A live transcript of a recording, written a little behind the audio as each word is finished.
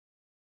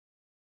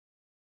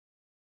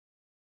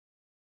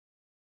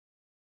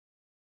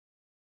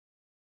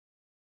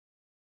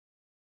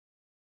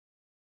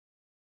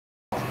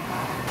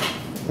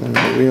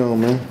We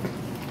on, man.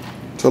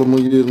 Tell them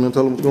what it is, man.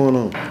 Tell them what's going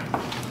on.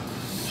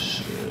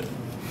 Shit.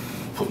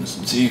 Putting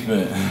some teeth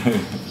in.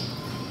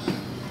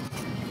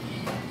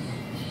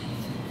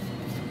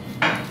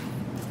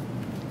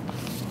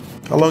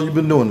 How long you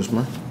been doing this,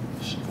 man?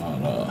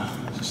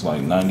 It's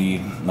like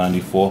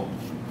 94.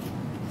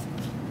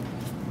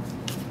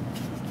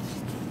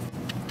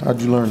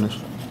 How'd you learn this?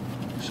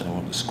 So I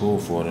went to school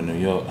for it in New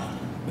York.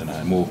 Then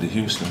I moved to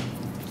Houston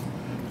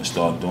and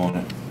started doing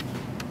it.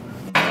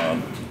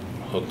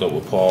 Hooked up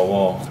with Paul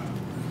Wall.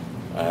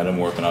 I had him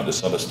working out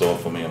this other store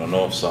for me on the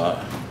north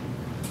side.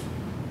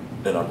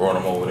 Then I brought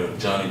him over to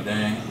Johnny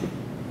Dang.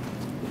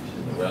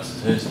 The rest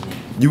is history.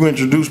 You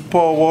introduced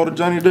Paul Wall to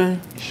Johnny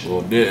Dang?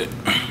 Sure did.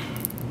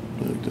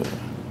 Okay.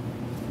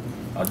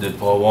 I did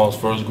Paul Wall's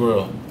first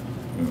grill.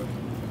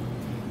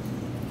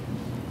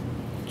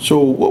 So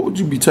what would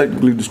you be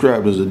technically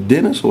described as, a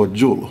dentist or a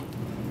jeweler?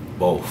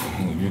 Both.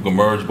 You can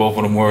merge both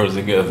of them words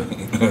together.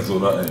 That's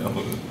what I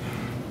am.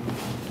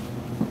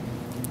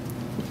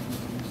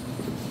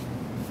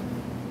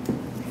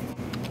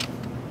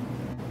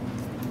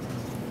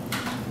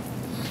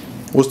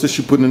 What's this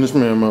you putting in this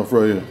man's mouth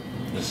right here?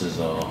 This is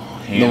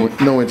hand.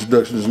 No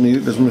introduction is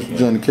needed. That's Mr.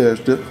 Johnny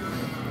Cash Dip.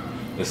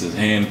 This is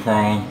hand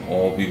prong,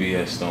 all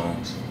BBS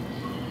stones.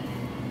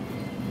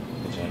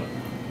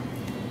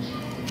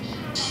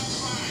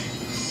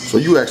 So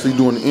you actually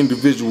doing the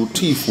individual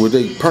teeth with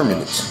a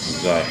permanence.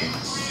 Exactly.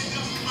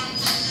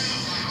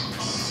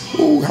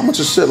 Ooh, how much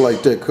a set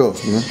like that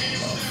cost, man?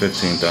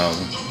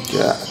 15,000.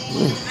 God.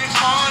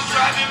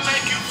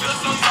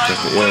 Check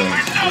the earrings.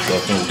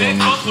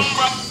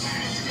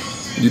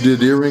 You did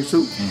the earrings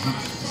too? Mm-hmm.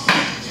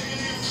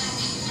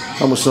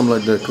 How much something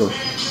like that cost?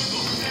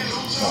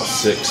 About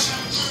 6.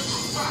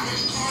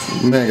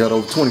 Man got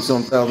over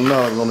 $20-something thousand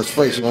on his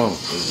face alone.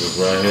 It's just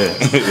right here.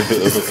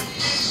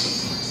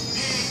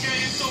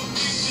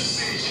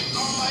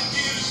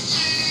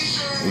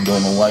 We're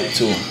doing the white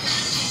too.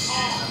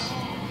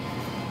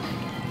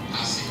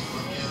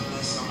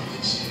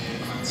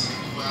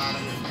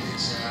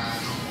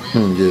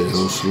 Yeah, it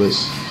was slick.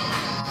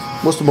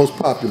 What's the most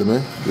popular,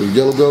 man? The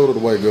yellow gold or the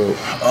white gold?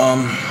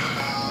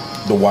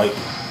 The white.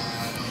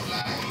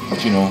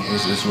 But you know,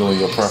 it's really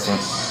your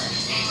preference.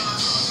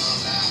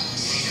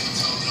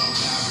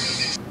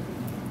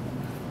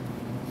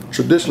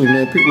 Traditionally,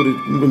 man, people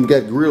that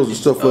got grills and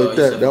stuff like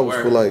that was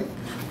for like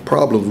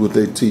problems with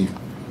their teeth.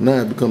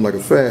 Now it become like a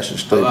fashion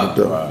statement,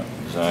 though. Right,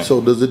 exactly.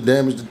 So does it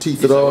damage the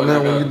teeth at all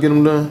now when you get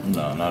them done?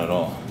 No, not at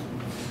all.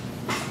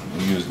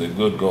 We use the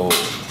good gold,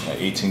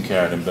 18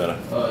 karat and better.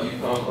 You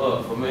come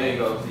up for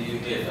mango, so you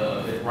get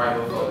it's right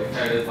before the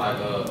cat is like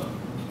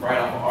right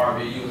off of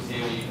RV. You can see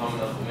when you coming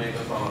up for mango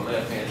from the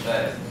left hand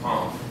side.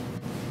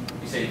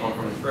 You say you come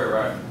from the strip,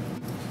 right?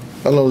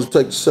 How long does it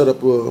take to set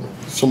up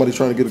somebody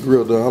trying to get a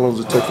grill done? How long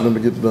does it take for them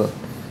to get it done?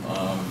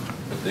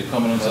 If they're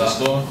coming into the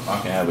store, I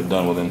can have it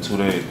done within 2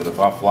 days. But if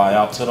I fly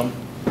out to them,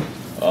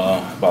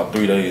 about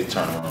 3 days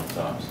turnaround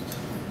times.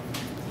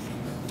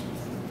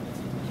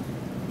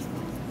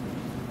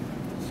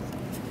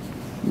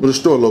 Where's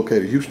the store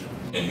located? Houston?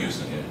 In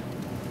Houston, yeah.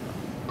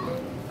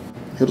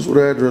 Hit us with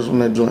the address on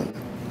that joint.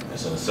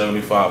 It's in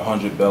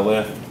 7500 Bel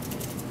Air.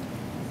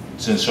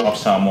 It's in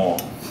Sharpstown Mall.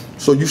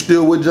 So you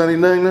still with Johnny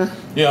Dang now?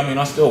 Yeah, I mean,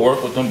 I still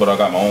work with them, but I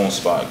got my own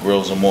spot,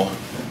 Grills and More.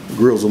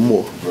 Grills and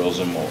More. Grills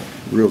and More.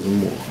 Grills and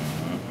More.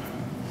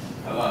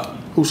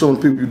 Who's some of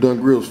the people you done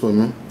grills for,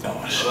 man?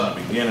 Oh, shit, in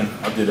the beginning,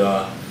 I did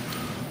a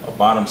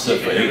bottom set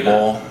for 8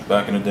 Ball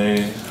back in the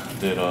days. I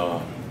did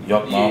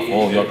Yuck Mouth,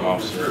 all Yuck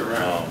Mouth shit.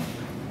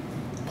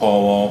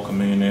 Paul Wall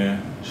come in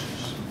there,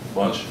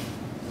 bunch of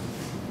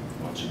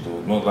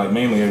dudes. Like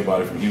mainly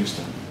everybody from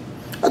Houston.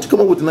 How'd you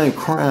come up with the name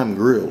Crime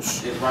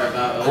Grills?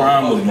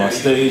 Crime was my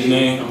stage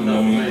name, you know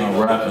what I mean? I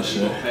rap and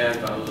shit.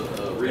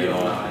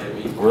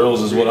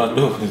 Grills is what I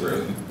do.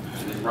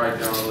 Right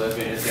down the left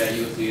hand side,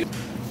 you'll see it.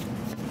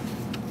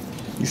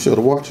 You sell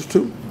the watches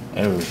too?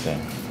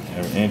 Everything.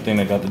 Anything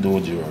that got to do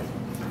with jewelry.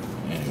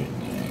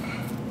 Everything.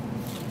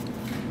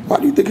 Why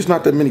do you think it's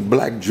not that many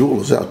black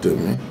jewelers out there,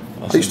 man?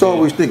 I used to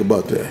always think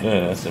about that.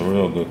 Yeah, that's a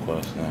real good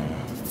question.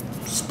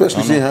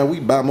 Especially seeing how we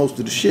buy most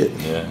of the shit.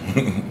 Yeah.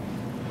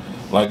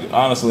 Like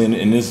honestly,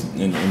 in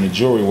the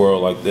jewelry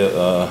world, like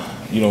that,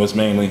 you know, it's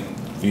mainly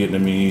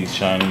Vietnamese,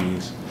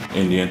 Chinese,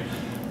 Indian.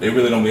 They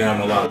really don't be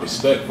having a lot of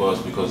respect for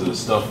us because of the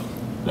stuff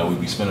that we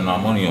be spending our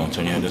money on.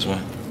 Turn your head this way.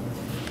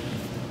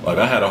 Like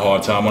I had a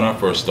hard time when I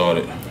first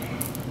started. I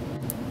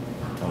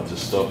was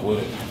just stuck with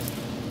it.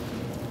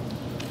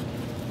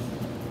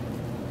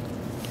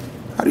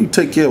 How do you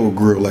take care of a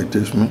grill like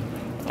this, man?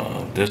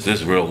 This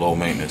is real low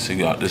maintenance.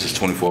 This is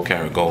 24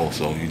 karat gold,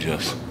 so you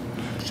just.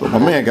 So my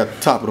man got the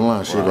top of the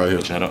line shit right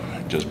here. Shut up.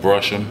 Just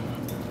brush them.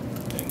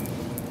 And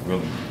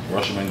really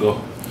brush them and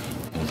go.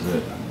 That's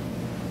it.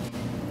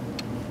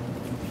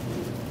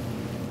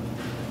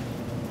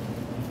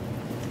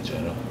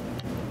 Shut up.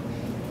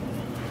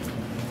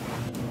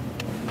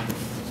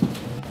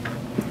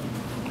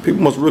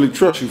 People must really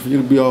trust you for you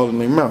to be all in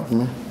their mouth,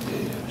 man.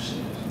 Yeah,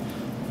 shit.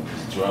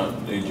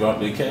 They drop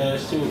their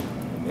cash too.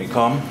 They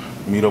come,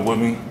 meet up with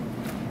me.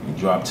 You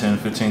drop 10,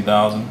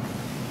 15,000.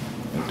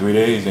 In 3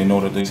 days, they know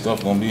that their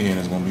stuff gonna be here and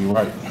it's gonna be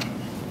right.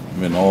 I've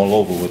been all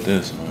over with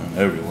this, man,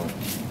 everywhere.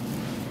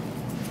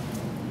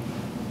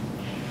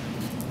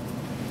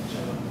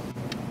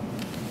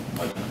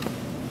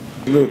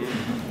 Look,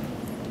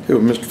 here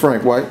with Mr.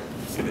 Frank White.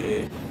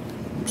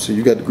 See,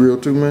 you got the grill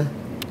too, man?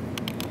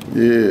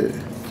 Yeah.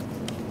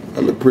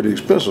 That look pretty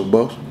expensive,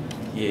 boss.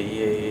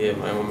 Yeah.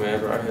 My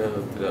man right here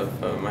hooked it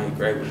up. Man, he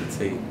great with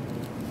the tea.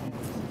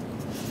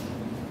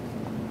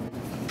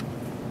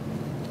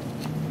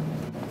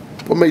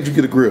 What made you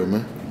get a grill,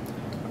 man?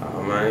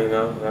 Oh man, you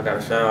know, I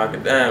gotta shine like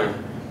a diamond.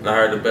 And I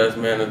heard the best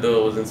man to do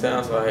it was in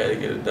town, so I had to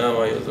get it done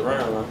while he was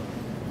around, man.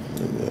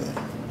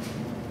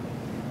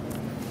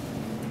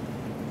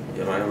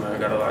 Yeah, man, I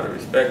got a lot of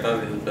respect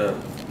under his belt.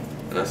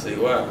 And I see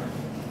why.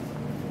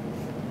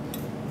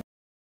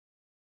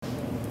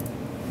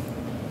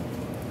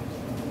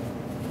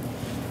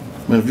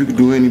 Man, if you could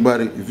do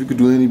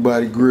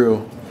anybody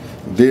grill,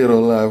 dead or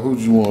alive, who'd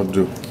you want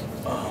to do?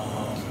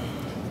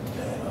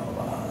 Dead or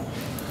alive.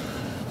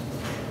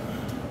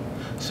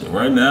 So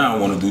right now I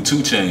want to do 2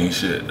 Chainz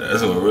shit.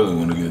 That's what I really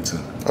want to get to.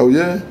 Oh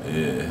yeah?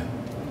 Yeah.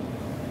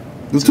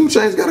 The 2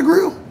 Chainz got a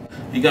grill?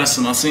 He got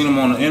some, I seen him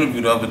on the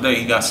interview the other day,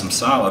 he got some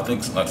salad, I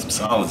think like some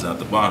solids at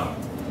the bottom.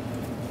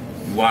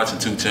 You watching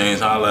 2 Chainz,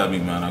 holla at me,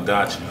 man, I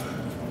got you.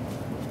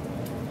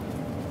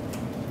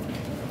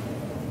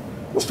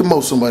 What's the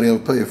most somebody ever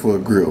paid for a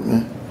grill,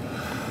 man?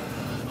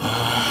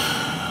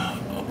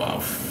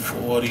 About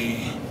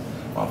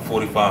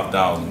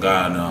 45,000.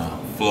 Guy in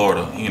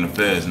Florida, he in the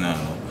feds now.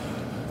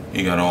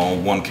 He got all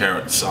 1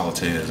 carat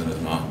solitaires in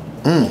his mouth.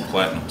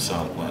 Platinum,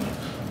 solid platinum.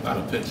 Got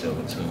a picture of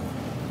it too.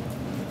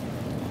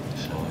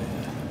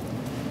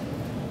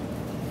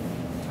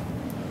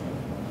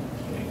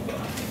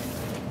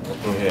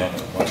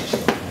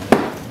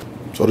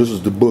 So this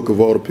is the book of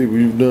all the people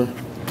you've done?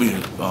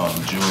 Jewelry,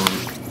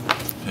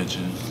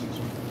 pictures,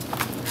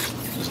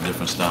 just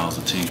different styles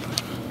of tea.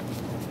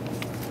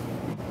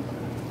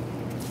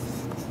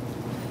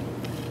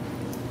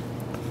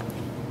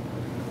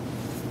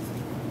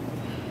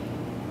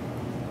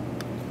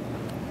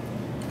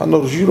 I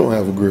noticed you don't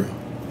have a grill.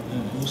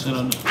 Who said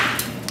I know?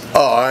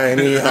 Oh, I ain't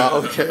even.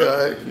 Okay,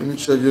 all right. Let me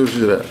check your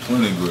shit out.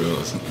 Plenty of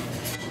grills.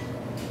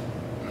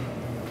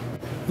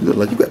 You look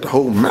like you got the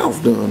whole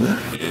mouth done, man.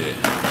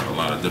 Yeah, a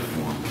lot of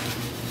different ones.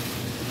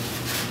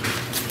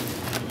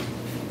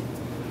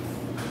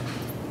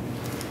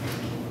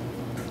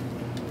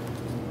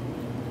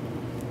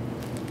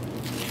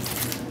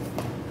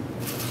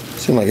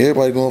 Seem like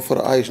everybody going for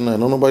the ice now.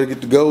 Don't nobody get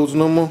the golds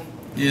no more?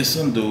 Yeah,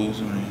 some dudes.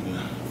 I mean,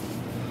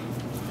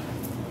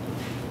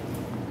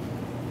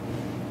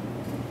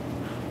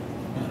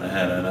 gotta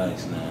have that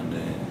ice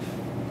nowadays.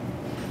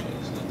 Okay,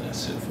 let's let that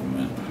sit for a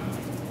minute.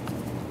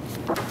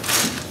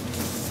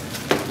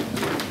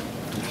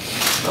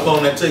 How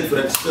long that take for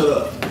that to set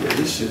up? Yeah,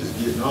 this shit is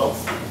getting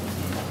off.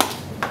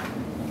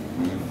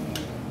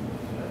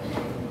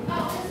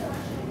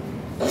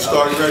 You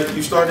started right?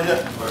 You started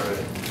yet?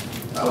 Alright.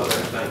 I was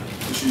like, thank you.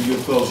 Make sure you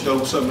get close. Yo,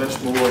 what's up, man?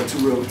 It's my boy, 2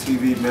 Real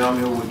TV, man. I'm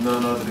here with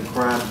none other than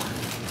Crime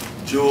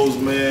Jules,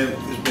 man.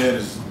 This man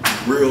is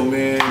real,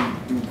 man.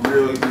 He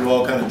do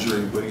all kind of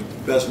jewelry, but he's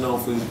best known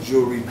for his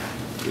jewelry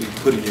that he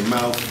put in your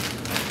mouth.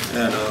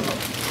 And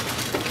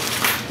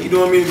he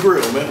doing me a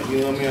grill, man. You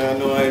know what I mean? I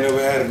know I ain't never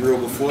had a grill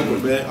before,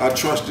 but man, I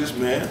trust this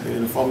man.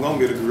 And if I'm gonna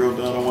get a grill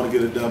done, I want to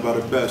get it done by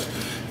the best.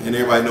 And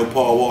everybody know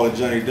Paul Wall and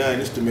Johnny Dang.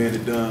 This the man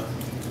that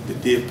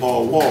did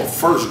Paul Wall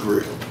first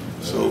grill.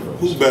 So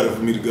who's better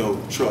for me to go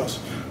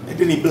trust? And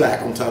then he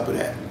black on top of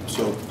that.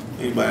 So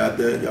anybody out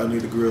there, y'all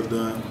need a grill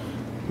done,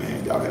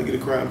 man, y'all gotta get a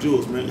Crime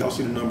Jules, man. Y'all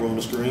see the number on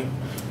the screen. You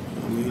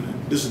know what I mean?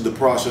 This is the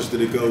process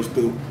that it goes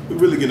through. We're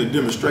really getting a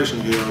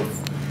demonstration here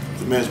of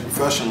the man's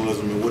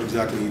professionalism and what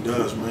exactly he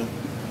does, man.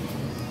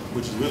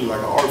 Which is really like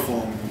an art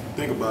form when you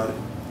think about it.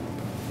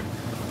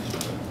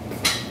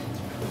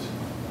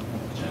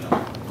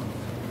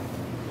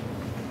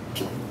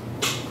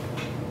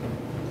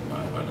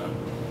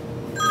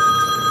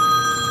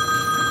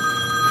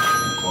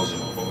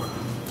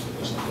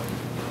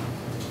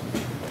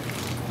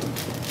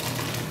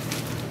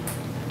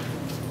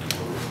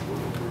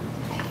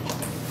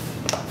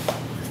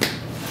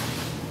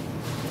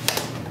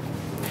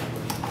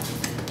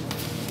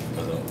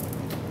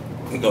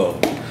 Go.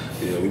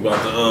 Yeah, we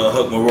about to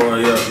hook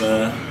Maroy up,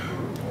 man.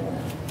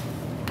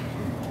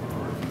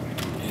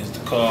 Here's the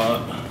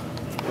card.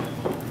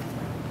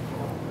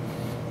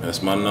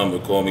 That's my number.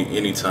 Call me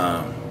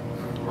anytime.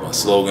 My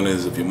slogan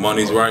is, if your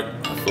money's right,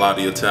 I'll fly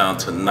to your town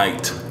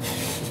tonight.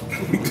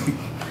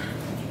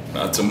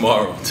 Not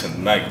tomorrow,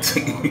 tonight.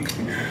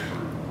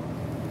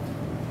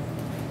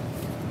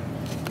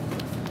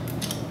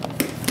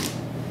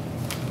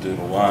 Do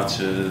the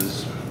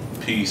watches,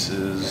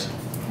 pieces,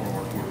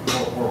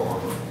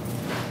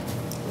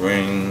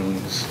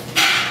 rings.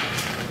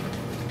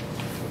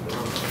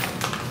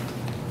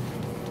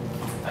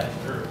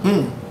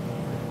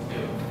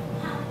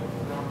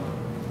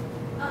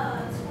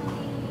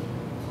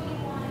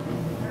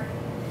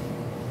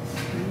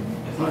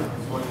 It's like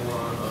 21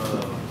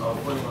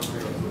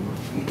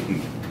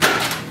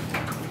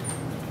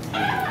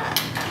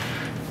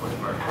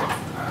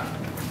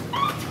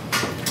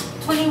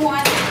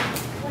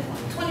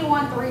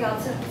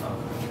 out too.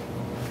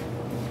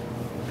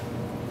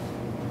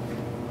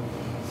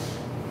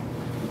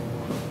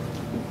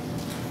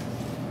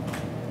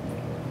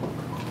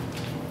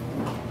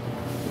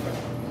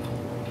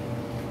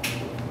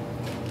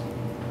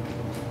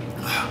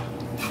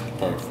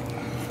 Perfect.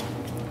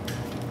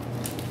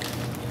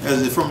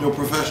 As if from your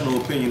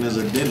professional opinion as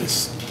a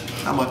dentist,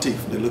 how my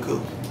teeth? They look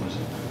good.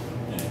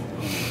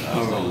 I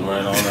was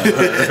right on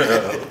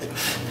that.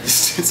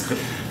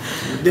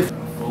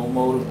 Full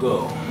motor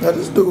go. Now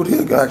this dude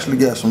here actually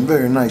got some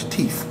very nice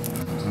teeth.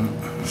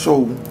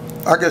 So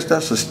I guess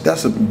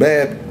that's a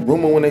bad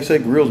rumor when they say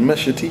grills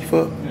mess your teeth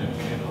up.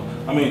 Yeah, you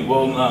know. I mean,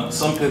 well,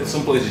 some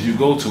places you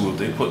go to, if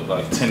they put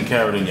like 10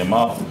 carat in your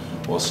mouth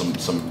or some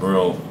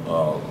real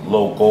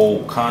low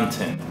gold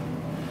content,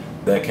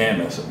 that can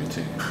mess up your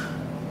teeth.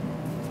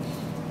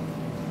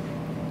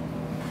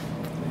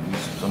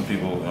 Some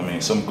people, I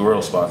mean, some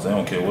grill spots, they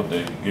don't care what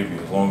they give you.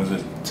 As long as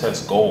it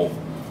tests gold,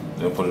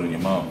 they'll put it in your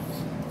mouth.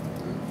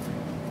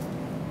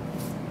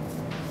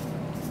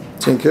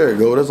 10 karat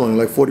gold, that's only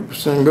like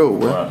 40%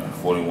 gold, right?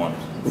 Right,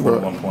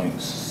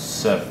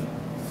 41.7.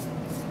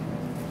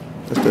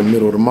 That's the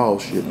middle of the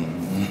mouth shit.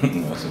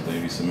 That's what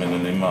they be cementing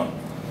in their mouth.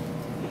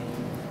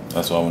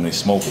 That's why when they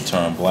smoke, it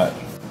turn black.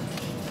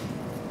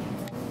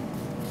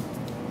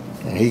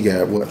 And he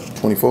got what,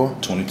 24?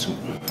 22.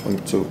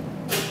 22.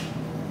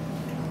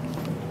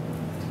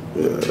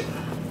 Yeah.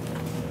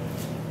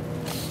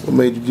 What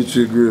made you get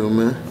you a grill,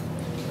 man?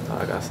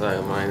 Like I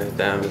said, mine is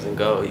diamonds and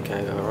gold. You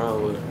can't go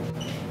wrong with it.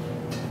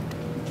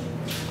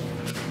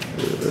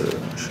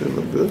 Yeah, shit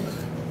look good.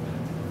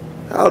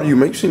 How old are you,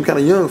 man? You seem kind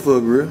of young for a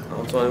grill.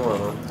 I'm 21,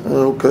 huh?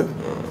 Okay.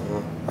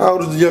 How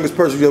old is the youngest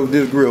person you ever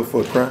did a grill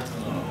for, Crime?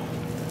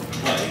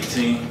 About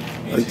 18,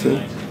 18?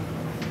 19.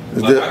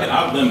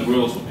 I've done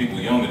grills for people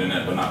younger than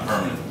that, but not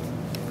permanent.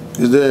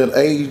 Is there an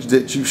age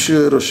that you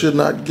should or should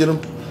not get them?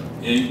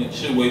 Yeah, you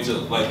should wait till,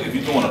 like, if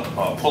you're doing a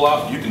pull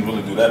out, you can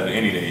really do that at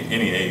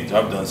any age.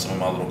 I've done some of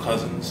my little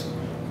cousins'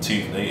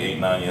 teeth, they 8,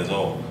 9 years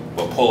old.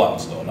 But pull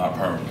outs though, not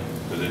permanent,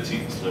 because their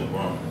teeth are still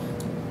growing.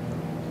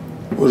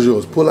 What is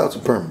yours, pull outs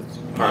or permanents?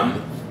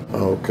 Permanent.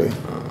 Oh, okay.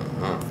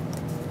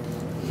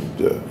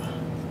 Yeah.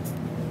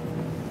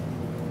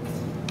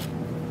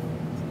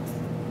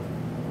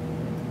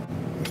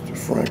 Mr.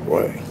 Frank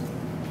White.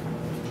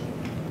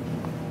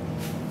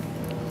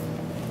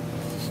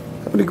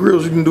 How many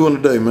grills you can do in a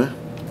day, man?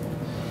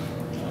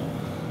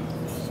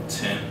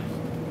 10.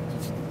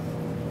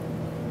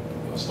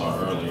 I'll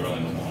start early in the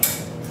morning.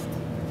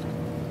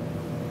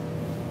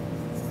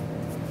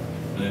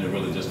 And then it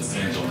really just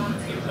depends on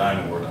the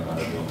diamond work I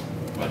gotta do.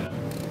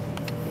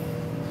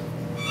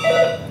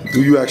 Do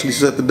you actually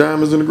set the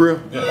diamonds in the grill?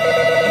 Yeah, I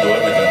do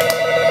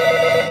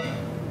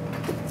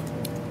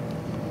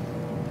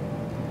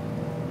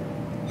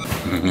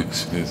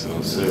everything. It's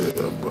so serious.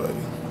 Yeah, buddy.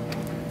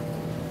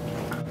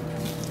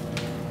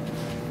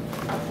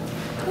 I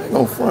ain't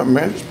gonna front,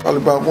 man. It's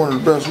probably about one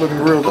of the best looking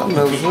grills I've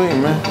never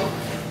seen, man.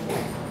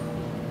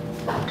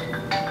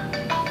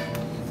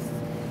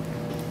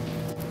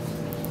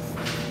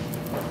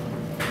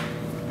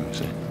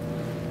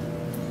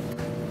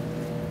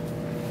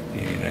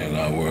 You ain't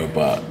gotta worry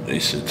about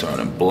this shit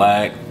turning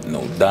black,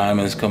 no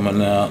diamonds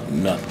coming out,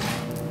 nothing.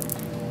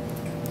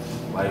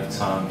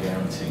 Lifetime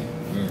guarantee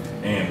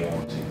and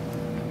warranty.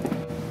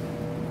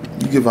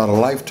 You give out a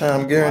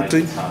lifetime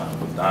guarantee? Lifetime.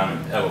 If a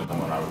diamond ever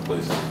come out, I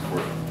replace it for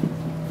free.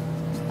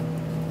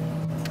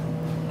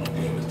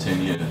 Okay, it was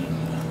 10 years.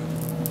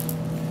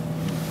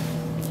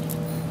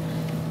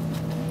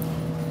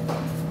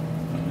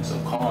 It's a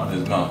car in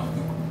his mouth.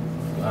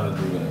 Gotta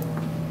do that.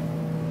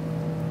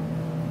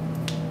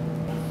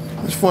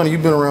 It's funny,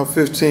 you've been around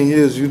 15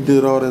 years, you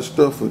did all that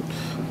stuff with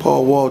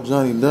Paul Wall,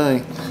 Johnny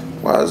Dang.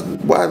 Why has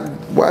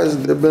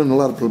there been a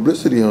lot of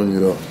publicity on you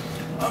though?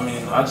 I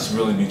mean, I just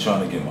really be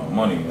trying to get my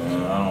money,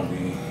 man. I don't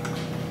be.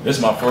 This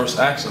is my first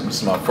action.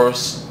 This is my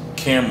first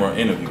camera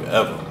interview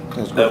ever.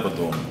 That's great. Ever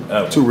doing it.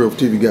 Ever. Two Real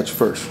TV got you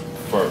first.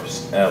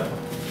 First ever.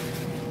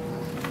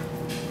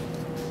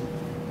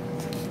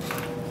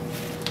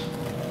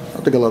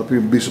 I think a lot of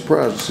people be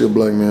surprised to see a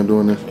black man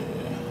doing this.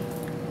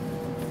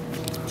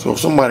 So if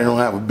somebody don't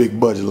have a big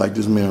budget like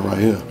this man right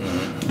here,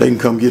 they can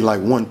come get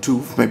like one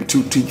tooth, maybe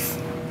two teeth.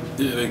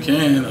 Yeah, they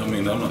can. I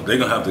mean, they're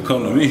gonna have to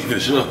come to me for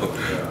sure.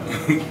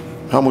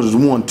 How much is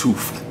one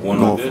tooth?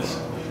 One of this,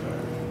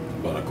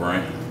 about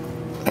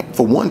 $1,000.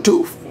 For one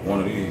tooth? For one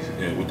of these,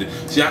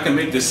 yeah. See, I can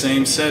make the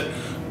same set,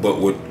 but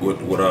with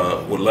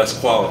less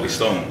quality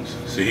stones.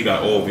 See, he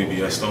got all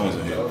VVS stones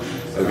in here.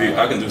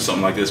 I can do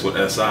something like this with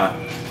SI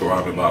for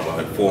probably about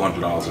like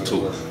 $400 a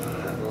tooth.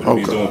 But if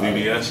he's doing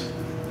VVS,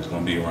 it's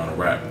gonna be around a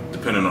rack,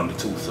 depending on the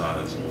tooth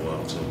size as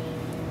well too.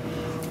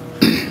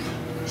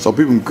 So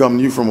people can come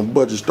to you from a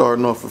budget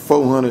starting off at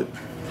 400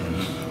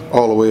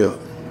 all the way up.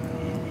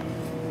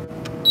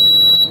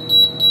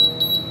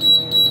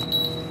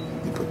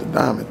 You put the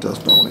diamond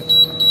dust on it.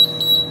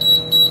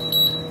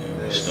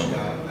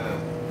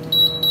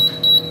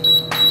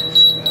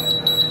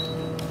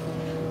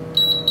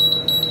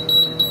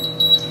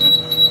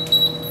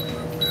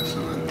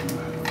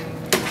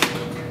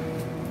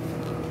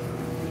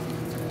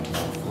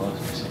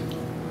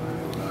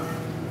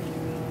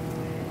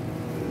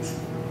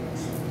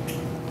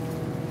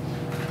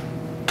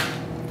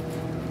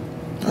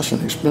 That's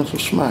an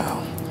expensive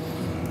smile.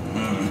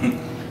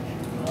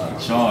 I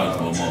charged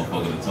for a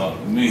motherfucker to talk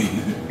to me.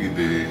 He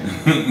did.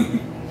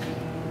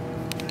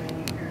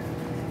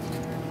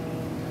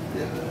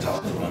 Yeah,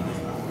 talk to him.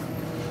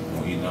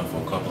 Don't eat nothing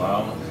for a couple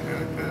hours. Yeah, I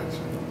got you.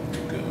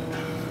 Good.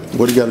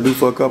 What do you got to do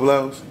for a couple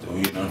hours? Don't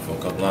eat nothing for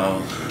a couple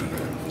hours.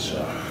 For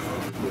sure.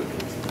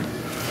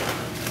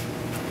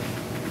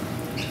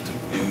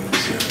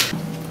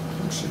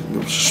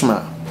 Give us a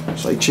smile.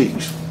 Say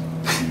cheese.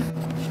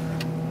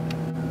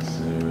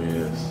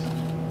 Serious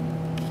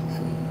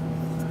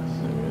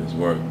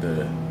work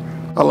there.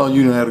 How long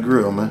you done had a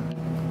grill, man?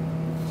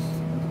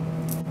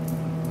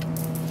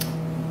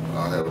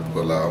 I had to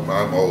pull out.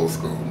 I'm old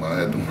school. I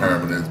had the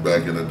permanents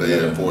back in the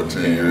day at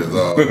 14 years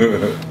old.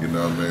 You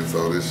know what I mean?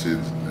 So this shit,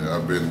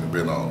 I've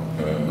been on.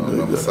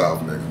 I'm a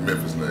South nigga,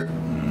 Memphis nigga.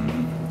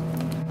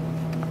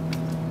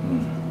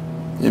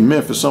 In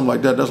Memphis, something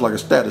like that, that's like a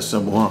status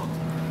symbol, huh?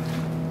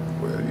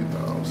 Well, you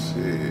know,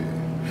 shit.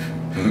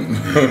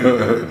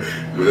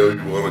 Whatever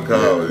you want to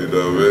call it, you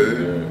know what I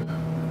mean?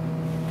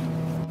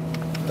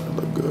 That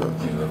look good.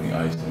 Yeah, let me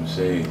ice them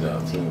shades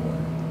out too, man.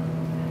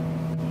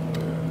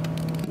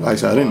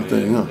 Ice out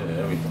anything, huh? Yeah,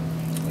 everything.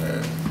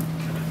 Man.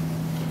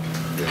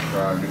 Yeah,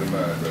 trying me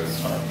tonight, baby.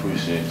 I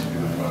appreciate you.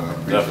 I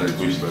Definitely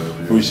appreciate you,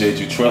 appreciate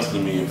you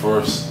trusting me at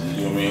first. You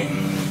know what I mean?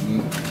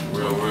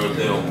 Real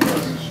deal.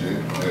 and shit.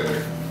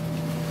 Yeah.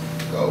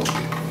 Go.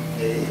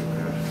 Yeah,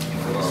 man.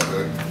 Hold on,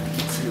 baby.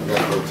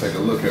 Gotta go take a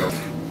look at it.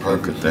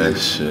 Look at that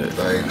shit.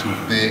 They ain't too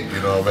thick, you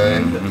know what I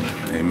mean?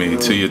 They made it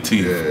to your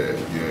teeth. Yeah,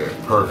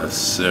 perfect. That's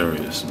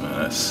serious,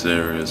 man. That's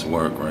serious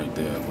work right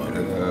there,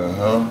 buddy.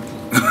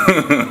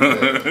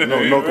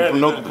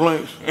 No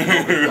complaints.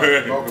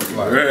 No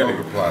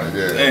complaint,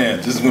 yeah.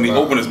 Man, just when he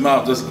opened his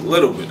mouth just a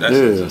little bit, that's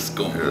just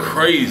going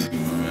crazy,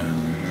 man.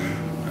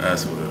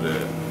 That's what it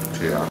is.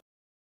 Yeah.